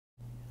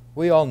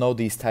We all know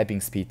these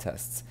typing speed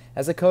tests.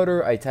 As a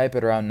coder, I type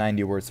at around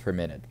 90 words per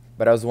minute,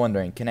 but I was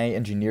wondering, can I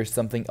engineer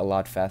something a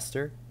lot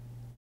faster?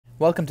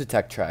 Welcome to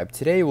Tech Tribe.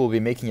 Today we'll be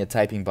making a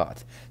typing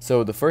bot.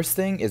 So the first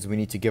thing is we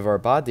need to give our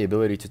bot the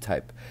ability to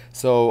type.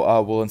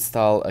 So we'll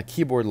install a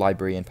keyboard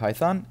library in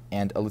Python,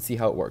 and let's see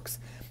how it works.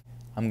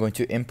 I'm going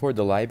to import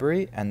the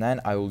library, and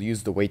then I will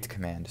use the wait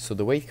command. So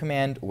the wait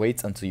command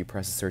waits until you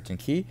press a certain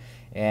key,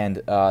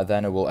 and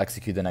then it will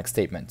execute the next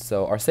statement.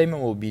 So our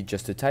statement will be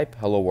just to type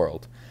hello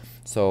world.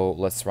 So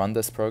let's run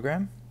this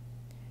program.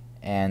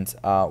 And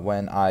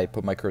when I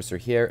put my cursor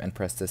here and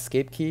press the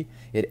escape key,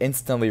 it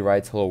instantly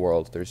writes hello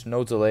world. There's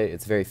no delay,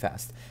 it's very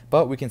fast.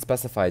 But we can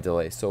specify a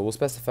delay. So we'll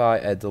specify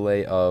a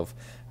delay of,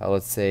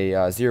 let's say,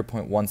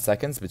 0.1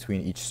 seconds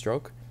between each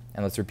stroke.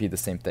 And let's repeat the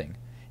same thing.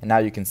 And now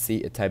you can see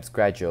it types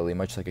gradually,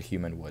 much like a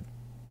human would.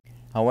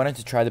 I wanted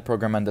to try the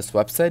program on this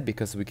website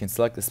because we can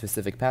select a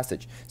specific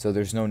passage. So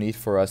there's no need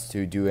for us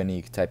to do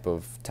any type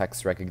of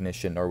text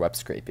recognition or web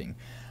scraping.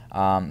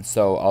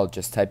 So I'll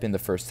just type in the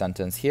first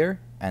sentence here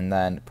and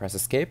then press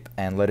escape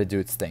and let it do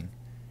its thing.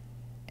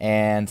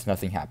 And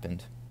nothing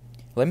happened.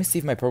 Let me see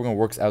if my program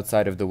works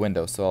outside of the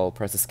window. So I'll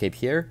press escape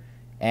here,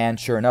 and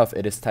sure enough,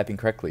 it is typing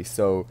correctly.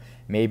 So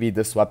maybe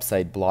this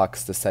website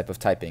blocks this type of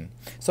typing.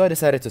 So I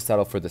decided to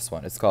settle for this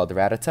one. It's called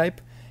Ratatype.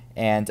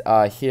 And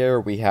here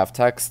we have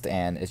text,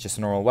 and it's just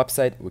a normal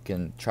website. We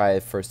can try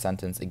the first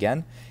sentence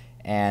again.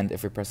 And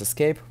if we press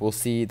escape, we'll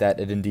see that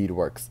it indeed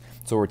works.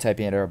 So we're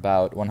typing at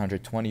about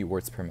 120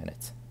 words per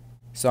minute.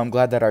 So I'm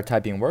glad that our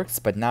typing works,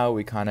 but now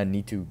we kind of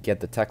need to get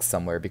the text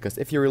somewhere, because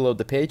if you reload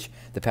the page,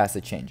 the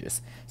passage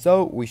changes.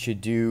 So we should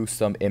do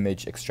some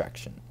image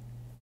extraction.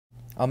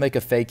 I'll make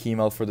a fake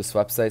email for this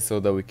website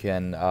so that we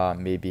can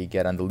maybe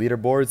get on the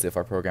leaderboards if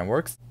our program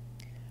works.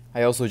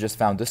 I also just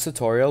found this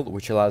tutorial,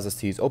 which allows us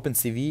to use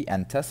OpenCV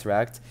and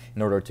Tesseract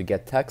in order to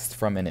get text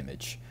from an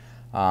image.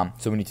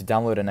 So we need to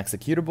download an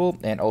executable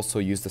and also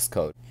use this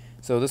code.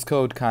 So this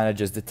code kind of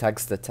just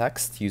detects the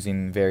text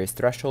using various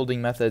thresholding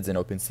methods in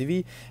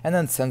OpenCV and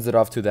then sends it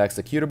off to the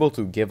executable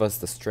to give us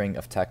the string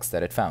of text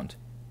that it found.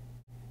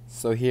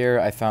 So here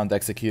I found the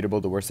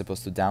executable that we're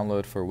supposed to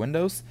download for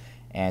Windows,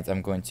 and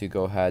I'm going to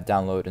go ahead,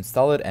 download,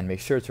 install it, and make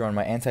sure to run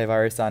my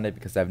antivirus on it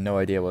because I have no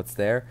idea what's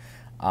there.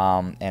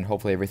 And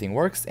hopefully everything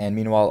works, and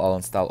meanwhile I'll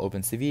install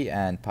OpenCV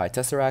and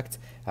PyTesseract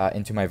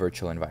into my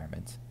virtual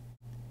environment.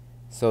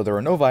 So there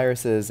were no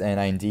viruses, and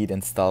I indeed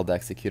installed the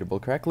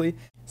executable correctly.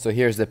 So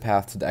here's the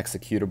path to the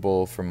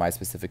executable from my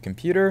specific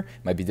computer.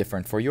 Might be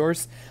different for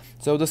yours.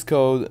 So this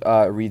code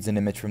reads an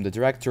image from the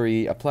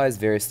directory, applies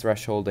various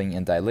thresholding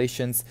and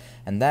dilations,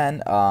 and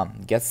then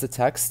gets the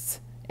text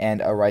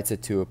and writes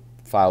it to a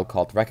file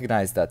called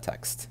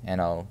recognize.txt. And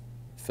I'll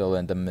fill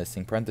in the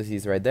missing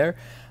parentheses right there.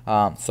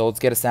 So let's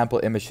get a sample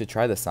image to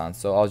try this on.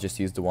 So I'll just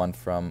use the one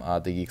from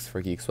the Geeks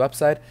for Geeks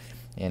website,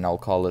 and I'll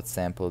call it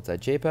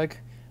sample.jpg.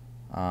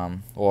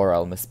 Or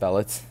I'll misspell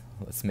it.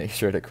 Let's make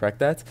sure to correct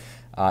that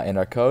in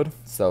our code.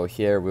 So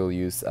here we'll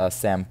use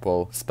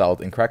sample spelled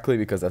incorrectly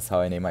because that's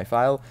how I name my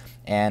file.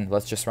 And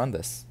let's just run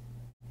this.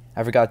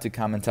 I forgot to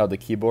comment out the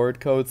keyboard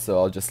code, so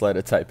I'll just let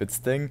it type its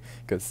thing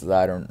because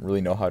I don't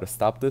really know how to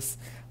stop this.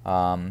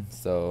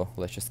 So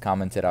let's just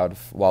comment it out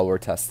while we're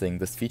testing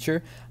this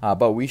feature.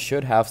 But we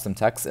should have some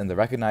text in the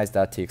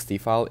recognize.txt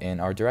file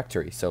in our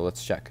directory. So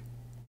let's check.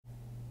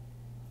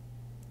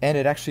 And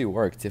it actually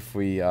worked. If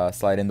we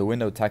slide in the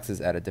window, text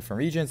is at different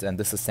regions, and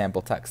this is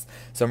sample text.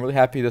 So I'm really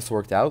happy this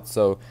worked out.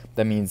 So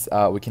that means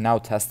we can now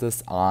test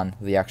this on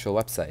the actual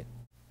website.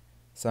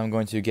 So I'm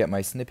going to get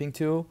my snipping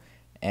tool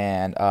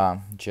and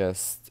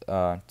just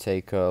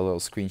take a little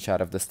screenshot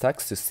of this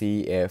text to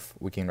see if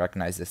we can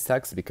recognize this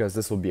text, because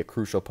this will be a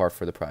crucial part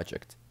for the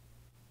project.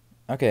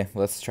 Okay,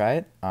 let's try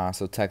it.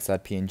 So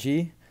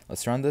text.png,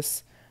 let's run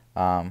this.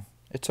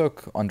 It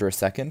took under a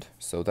second,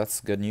 so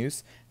that's good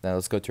news. Then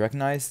let's go to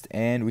recognized,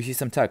 and we see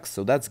some text,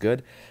 so that's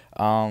good.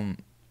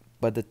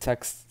 But the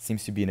text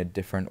seems to be in a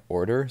different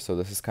order, so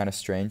this is kind of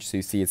strange. So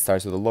you see it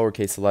starts with a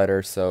lowercase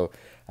letter, so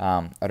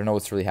I don't know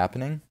what's really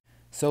happening.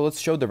 So let's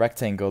show the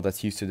rectangle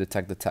that's used to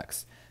detect the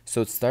text.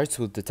 So it starts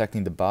with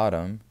detecting the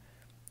bottom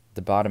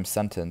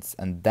sentence,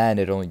 and then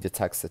it only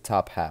detects the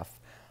top half.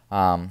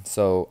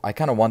 So I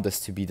kind of want this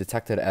to be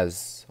detected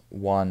as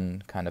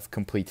one kind of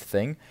complete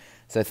thing.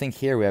 So I think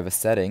here we have a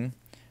setting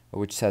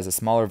which says a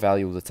smaller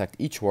value will detect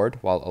each word,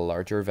 while a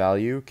larger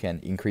value can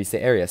increase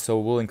the area. So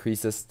we'll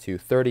increase this to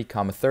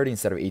 30,30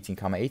 instead of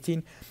 18,18,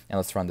 and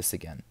let's run this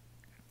again.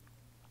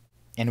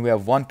 And we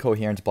have one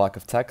coherent block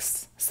of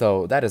text,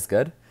 so that is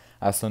good.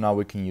 So now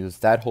we can use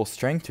that whole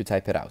string to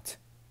type it out.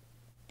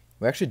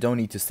 We actually don't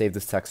need to save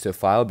this text to a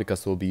file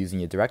because we'll be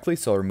using it directly,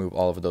 so I'll remove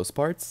all of those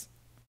parts.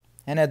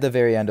 And at the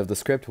very end of the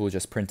script, we'll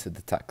just print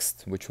the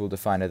text, which we'll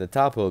define at the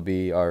top will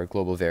be our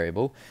global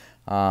variable.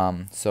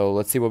 So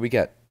let's see what we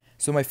get.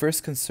 So my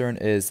first concern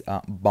is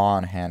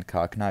Bon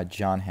Hancock, not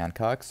John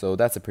Hancock, so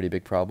that's a pretty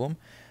big problem.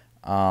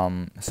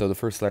 So the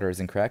first letter is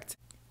incorrect.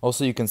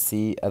 Also, you can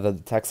see that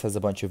the text has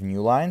a bunch of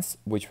new lines,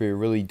 which we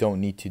really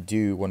don't need to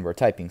do when we're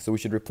typing, so we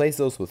should replace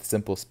those with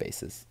simple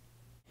spaces.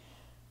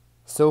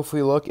 So if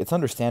we look, it's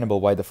understandable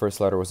why the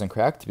first letter was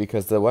incorrect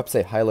because the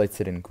website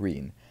highlights it in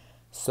green.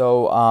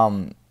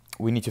 So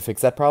we need to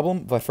fix that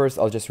problem, but first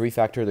I'll just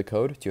refactor the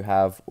code to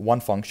have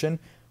one function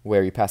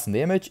where you pass in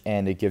the image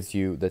and it gives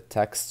you the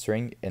text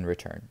string in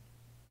return.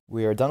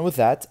 We are done with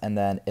that, and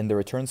then in the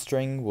return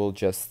string we'll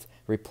just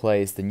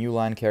replace the new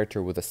line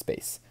character with a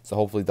space. So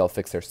hopefully they'll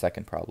fix their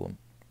second problem.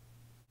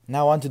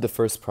 Now on to the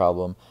first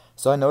problem.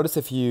 So I notice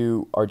if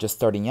you are just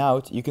starting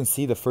out, you can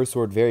see the first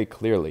word very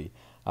clearly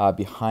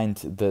behind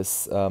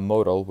this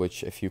modal,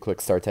 which if you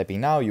click start typing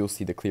now, you'll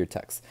see the clear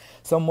text.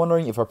 So I'm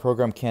wondering if our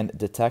program can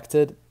detect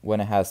it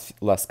when it has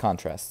less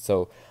contrast.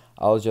 So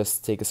I'll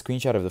just take a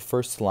screenshot of the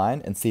first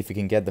line and see if we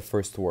can get the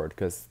first word,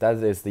 because that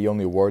is the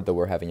only word that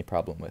we're having a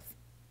problem with.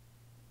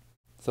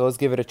 So let's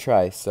give it a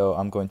try. So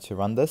I'm going to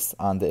run this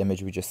on the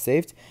image we just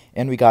saved,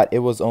 and we got it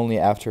was only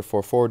after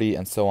 440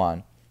 and so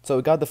on. So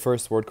we got the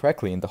first word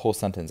correctly in the whole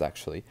sentence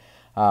actually.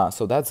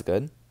 So that's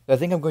good. I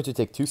think I'm going to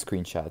take two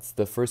screenshots.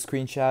 The first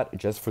screenshot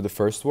just for the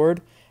first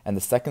word, and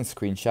the second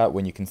screenshot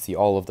when you can see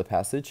all of the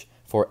passage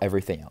for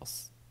everything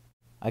else.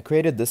 I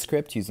created this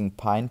script using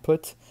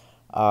pineput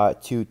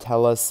to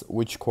tell us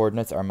which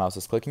coordinates our mouse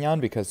is clicking on,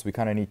 because we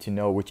kind of need to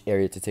know which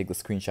area to take the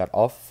screenshot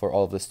off for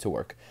all of this to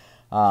work.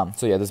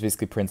 So yeah, this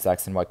basically prints the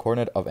X and Y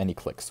coordinate of any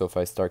click. So if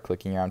I start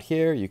clicking around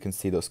here, you can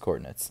see those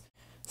coordinates.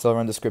 So I'll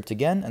run the script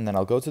again, and then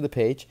I'll go to the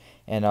page,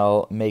 and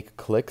I'll make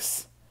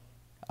clicks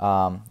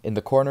in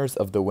the corners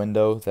of the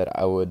window that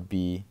I would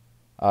be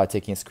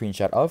taking a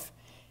screenshot of.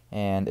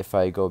 And if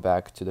I go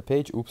back to the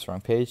page, oops,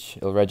 wrong page,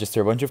 it'll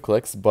register a bunch of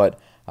clicks, but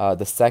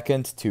the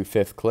second to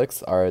fifth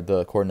clicks are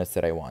the coordinates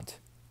that I want.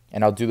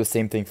 And I'll do the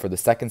same thing for the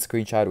second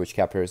screenshot, which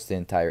captures the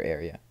entire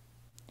area.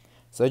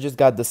 So I just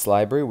got this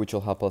library, which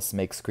will help us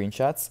make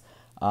screenshots.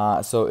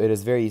 So it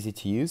is very easy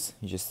to use.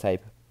 You just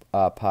type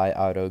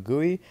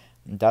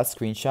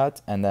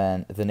pyautogui.screenshot and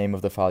then the name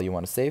of the file you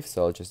want to save.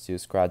 So I'll just do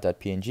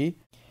scrad.png.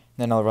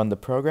 Then I'll run the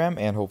program,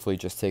 and hopefully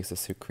it just takes a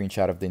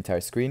screenshot of the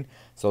entire screen.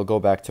 So I'll go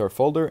back to our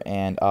folder,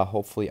 and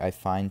hopefully I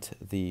find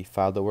the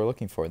file that we're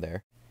looking for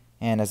there.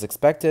 And as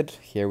expected,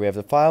 here we have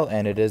the file,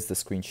 and it is the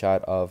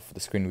screenshot of the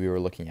screen we were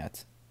looking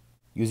at.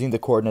 Using the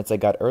coordinates I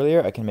got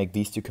earlier, I can make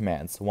these two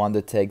commands. One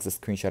that takes a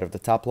screenshot of the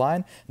top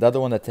line, the other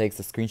one that takes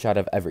a screenshot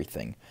of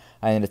everything.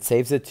 And it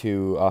saves it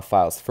to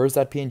files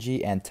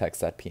first.png and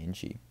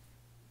text.png.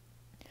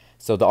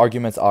 So the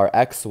arguments are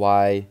x,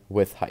 y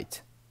with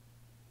height.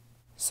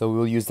 So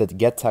we'll use that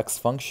getText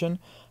function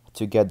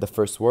to get the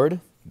first word,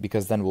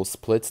 because then we'll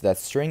split that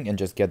string and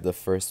just get the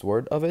first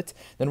word of it.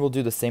 Then we'll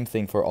do the same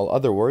thing for all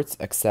other words,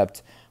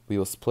 except we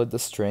will split the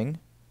string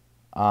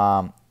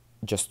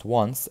just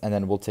once, and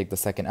then we'll take the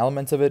second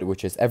element of it,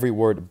 which is every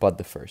word but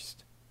the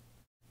first.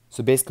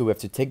 So basically we have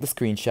to take the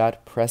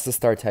screenshot, press the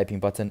start typing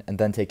button, and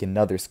then take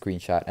another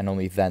screenshot, and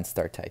only then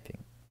start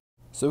typing.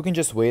 So we can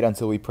just wait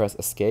until we press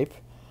escape.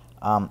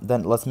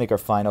 Then let's make our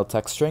final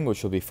text string,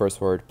 which will be first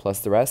word plus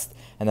the rest,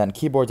 and then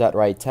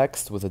keyboard.write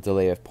text with a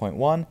delay of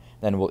 0.1,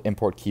 then we'll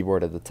import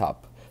keyboard at the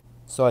top.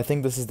 So I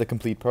think this is the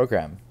complete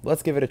program.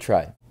 Let's give it a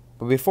try.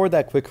 But before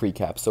that, quick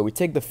recap. So we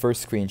take the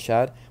first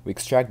screenshot, we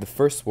extract the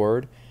first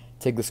word,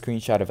 take the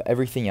screenshot of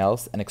everything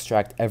else, and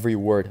extract every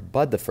word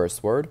but the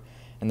first word,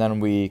 and then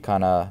we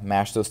kind of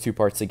mash those two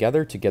parts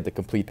together to get the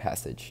complete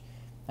passage.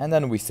 And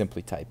then we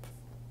simply type.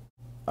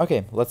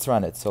 Okay, let's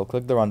run it. So I'll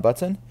click the run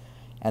button,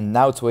 and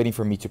now it's waiting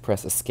for me to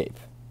press escape.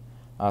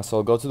 So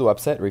I'll go to the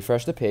website,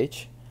 refresh the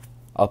page.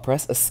 I'll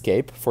press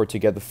escape to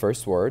get the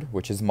first word,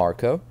 which is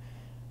Marco.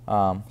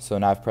 So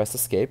now I've pressed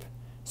escape.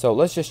 So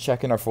let's just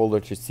check in our folder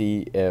to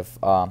see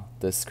if the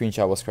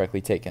screenshot was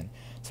correctly taken.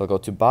 So I'll go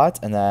to bot,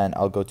 and then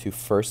I'll go to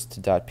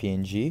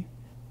first.png.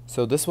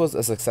 So this was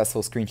a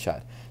successful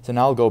screenshot. So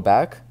now I'll go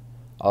back,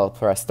 I'll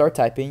press start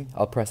typing,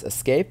 I'll press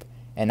escape,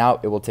 and now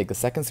it will take the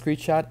second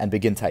screenshot and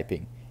begin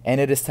typing. And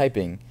it is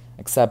typing,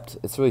 except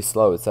it's really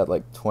slow. It's at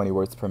like 20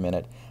 words per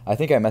minute. I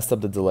think I messed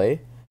up the delay.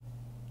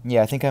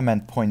 Yeah, I think I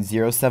meant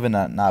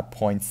 0.07, not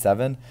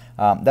 0.7.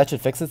 That should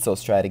fix it, so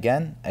let's try it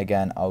again.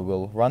 Again, I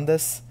will run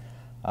this.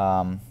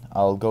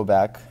 I'll go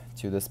back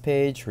to this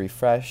page,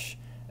 refresh,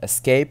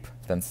 escape,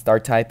 then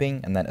start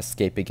typing, and then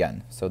escape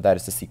again. So that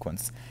is the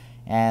sequence.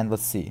 And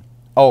let's see.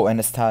 Oh, and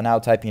it's now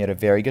typing at a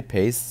very good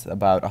pace,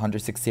 about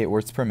 168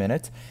 words per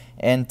minute.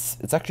 And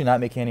it's actually not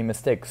making any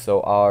mistakes.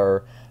 So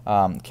our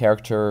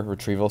character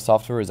retrieval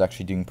software is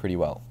actually doing pretty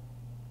well.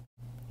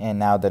 And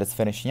now that it's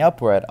finishing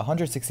up, we're at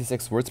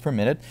 166 words per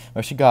minute. We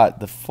actually got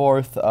the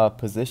 4th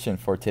position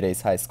for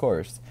today's high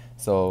scores.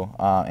 So,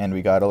 and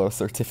we got a little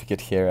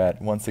certificate here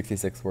at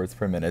 166 words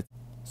per minute.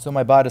 So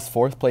my bot is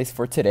 4th place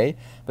for today.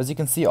 But as you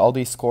can see, all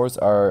these scores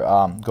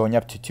are going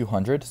up to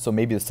 200. So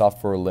maybe the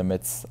software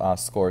limits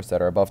scores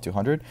that are above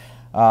 200.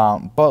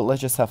 But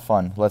let's just have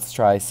fun. Let's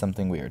try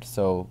something weird.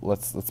 So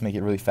let's make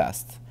it really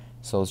fast.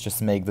 So let's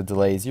just make the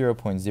delay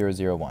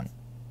 0.001.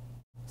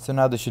 So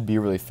now this should be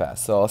really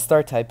fast. So I'll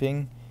start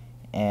typing,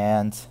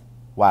 and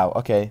wow,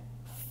 okay,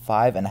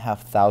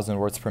 5,500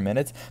 words per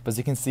minute. But as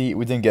you can see,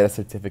 we didn't get a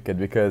certificate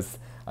because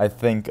I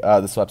think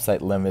this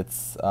website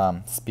limits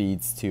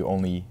speeds to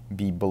only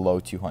be below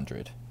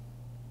 200.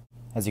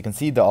 As you can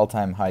see, the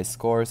all-time high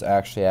scores are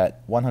actually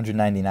at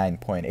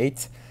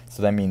 199.8,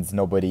 so that means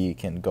nobody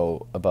can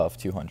go above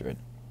 200.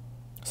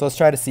 So let's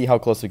try to see how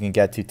close we can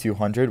get to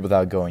 200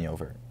 without going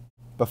over.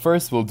 But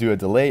first, we'll do a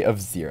delay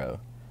of 0.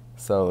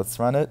 So let's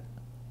run it.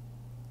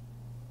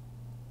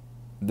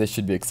 This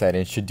should be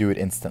exciting. It should do it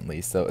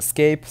instantly. So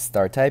escape,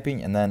 start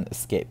typing, and then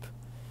escape.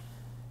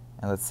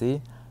 And let's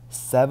see,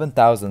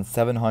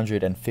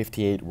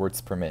 7,758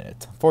 words per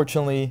minute.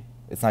 Unfortunately,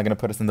 it's not going to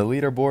put us in the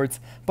leaderboards,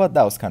 but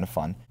that was kind of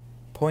fun.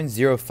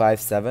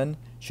 0.057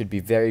 should be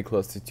very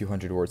close to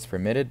 200 words per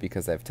minute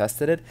because I've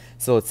tested it.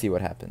 So let's see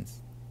what happens.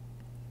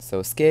 So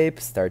escape,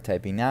 start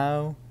typing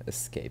now,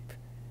 escape.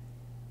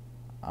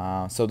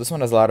 So this one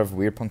has a lot of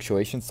weird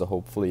punctuation, so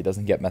hopefully it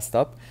doesn't get messed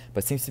up.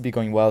 But it seems to be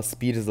going well.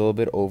 Speed is a little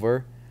bit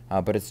over,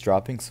 but it's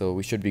dropping, so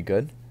we should be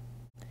good.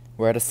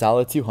 We're at a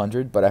solid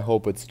 200, but I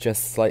hope it's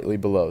just slightly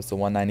below. So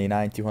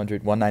 199,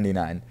 200,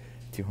 199,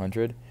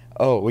 200.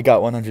 Oh, we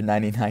got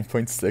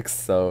 199.6,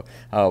 so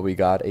we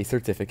got a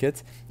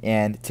certificate.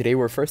 And today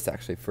we're first,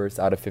 actually, first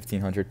out of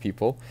 1,500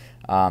 people,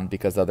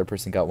 because the other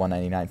person got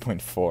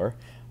 199.4.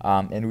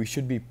 And we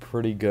should be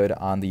pretty good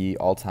on the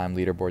all-time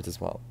leaderboards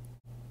as well.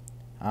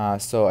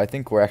 So I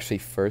think we're actually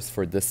first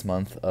for this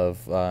month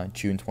of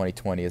June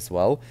 2020 as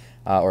well.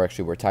 Or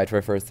actually, we're tied for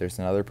first. There's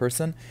another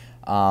person.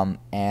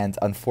 And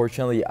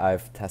unfortunately,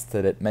 I've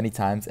tested it many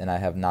times, and I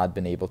have not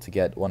been able to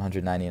get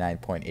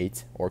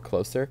 199.8 or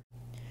closer.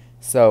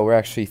 So we're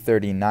actually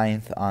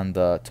 39th on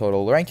the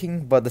total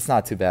ranking, but that's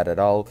not too bad at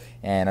all.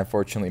 And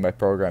unfortunately, my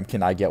program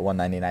cannot get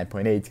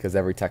 199.8 because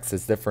every text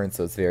is different,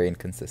 so it's very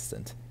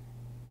inconsistent.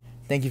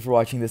 Thank you for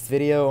watching this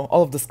video.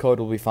 All of this code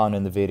will be found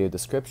in the video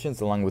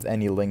descriptions, along with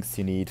any links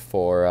you need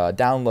for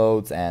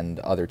downloads and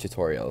other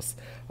tutorials.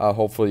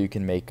 Hopefully you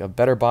can make a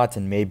better bot,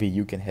 and maybe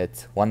you can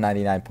hit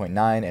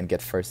 199.9 and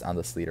get first on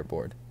this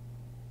leaderboard.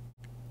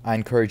 I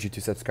encourage you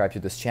to subscribe to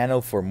this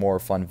channel for more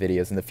fun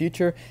videos in the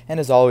future, and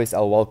as always,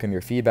 I'll welcome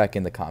your feedback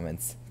in the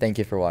comments. Thank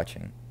you for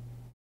watching.